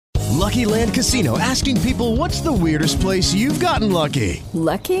Lucky Land Casino, asking people, what's the weirdest place you've gotten lucky?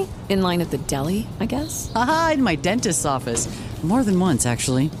 Lucky? In line at the deli, I guess? Aha, in my dentist's office. More than once,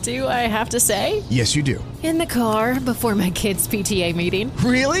 actually. Do I have to say? Yes, you do. In the car before my kids' PTA meeting.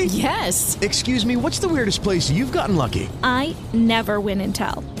 Really? Yes. Excuse me, what's the weirdest place you've gotten lucky? I never win and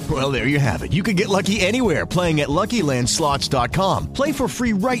tell. Well, there you have it. You can get lucky anywhere, playing at LuckyLandSlots.com. Play for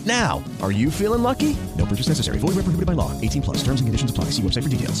free right now. Are you feeling lucky? No purchase necessary. Void where prohibited by law. 18 plus. Terms and conditions apply. See website for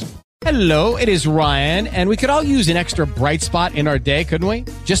details. Hello, it is Ryan, and we could all use an extra bright spot in our day, couldn't we?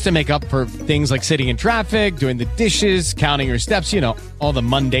 Just to make up for things like sitting in traffic, doing the dishes, counting your steps, you know, all the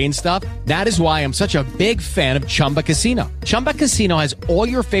mundane stuff. That is why I'm such a big fan of Chumba Casino. Chumba Casino has all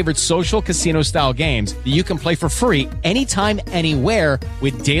your favorite social casino-style games that you can play for free anytime, anywhere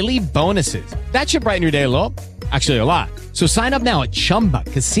with daily bonuses. That should brighten your day a little. Actually, a lot. So sign up now at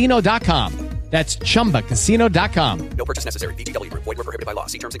ChumbaCasino.com. That's ChumbaCasino.com. No purchase necessary. VGW Group. Void where prohibited by law.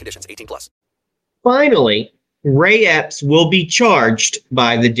 See terms and conditions. 18 plus. Finally, Ray Epps will be charged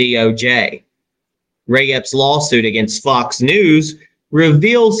by the DOJ. Ray Epps' lawsuit against Fox News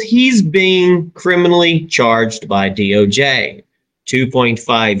reveals he's being criminally charged by DOJ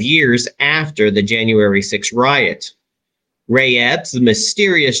 2.5 years after the January 6 riot. Ray Epps, the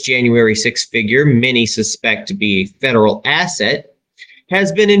mysterious January 6 figure many suspect to be a federal asset,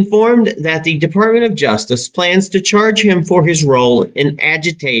 has been informed that the Department of Justice plans to charge him for his role in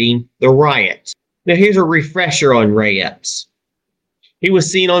agitating the riot. Now, here's a refresher on Ray Epps. He was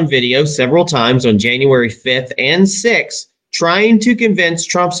seen on video several times on January 5th and 6th trying to convince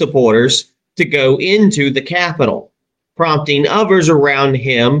Trump supporters to go into the Capitol, prompting others around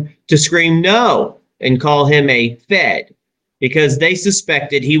him to scream no and call him a Fed because they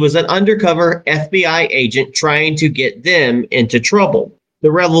suspected he was an undercover FBI agent trying to get them into trouble.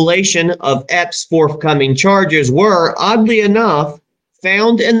 The revelation of Epps' forthcoming charges were, oddly enough,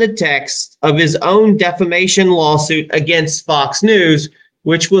 found in the text of his own defamation lawsuit against Fox News,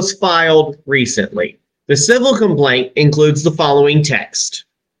 which was filed recently. The civil complaint includes the following text.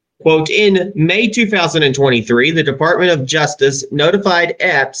 Quote, in May 2023, the Department of Justice notified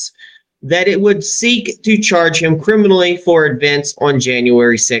Epps that it would seek to charge him criminally for events on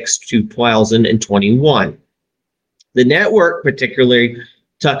January 6, 2021. The network, particularly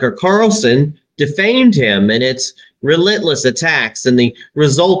Tucker Carlson, defamed him, and its relentless attacks and the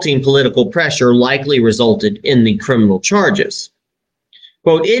resulting political pressure likely resulted in the criminal charges.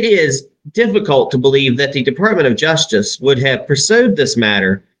 Quote, it is difficult to believe that the Department of Justice would have pursued this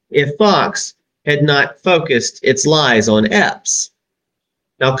matter if Fox had not focused its lies on Epps.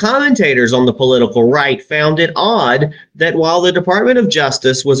 Now, commentators on the political right found it odd that while the Department of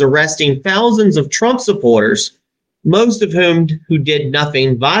Justice was arresting thousands of Trump supporters, most of whom who did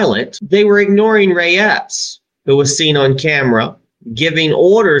nothing violent, they were ignoring Ray Epps, who was seen on camera giving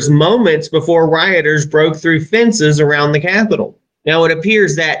orders moments before rioters broke through fences around the Capitol. Now, it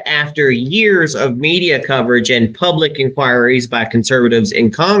appears that after years of media coverage and public inquiries by conservatives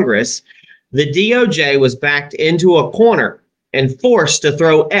in Congress, the DOJ was backed into a corner and forced to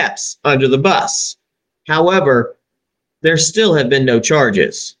throw Epps under the bus. However, there still have been no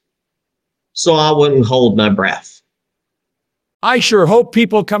charges. So I wouldn't hold my breath. I sure hope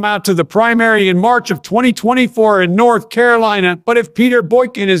people come out to the primary in March of 2024 in North Carolina, but if Peter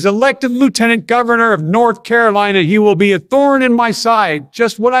Boykin is elected Lieutenant Governor of North Carolina, he will be a thorn in my side.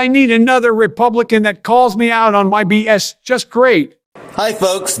 Just what I need, another Republican that calls me out on my BS. Just great. Hi,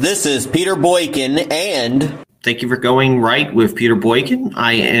 folks. This is Peter Boykin, and thank you for going right with Peter Boykin.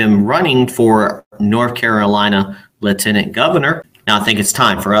 I am running for North Carolina Lieutenant Governor. Now I think it's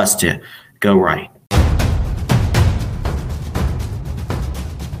time for us to go right.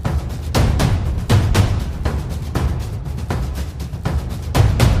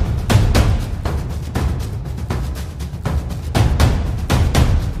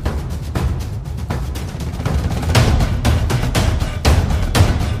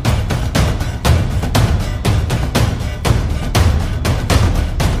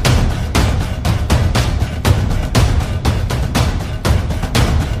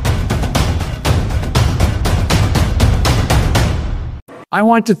 I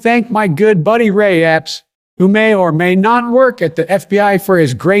want to thank my good buddy Ray Epps, who may or may not work at the FBI, for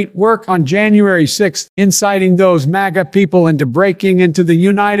his great work on January 6th, inciting those MAGA people into breaking into the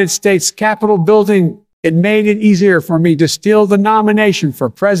United States Capitol building. It made it easier for me to steal the nomination for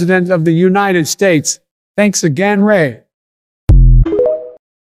President of the United States. Thanks again, Ray.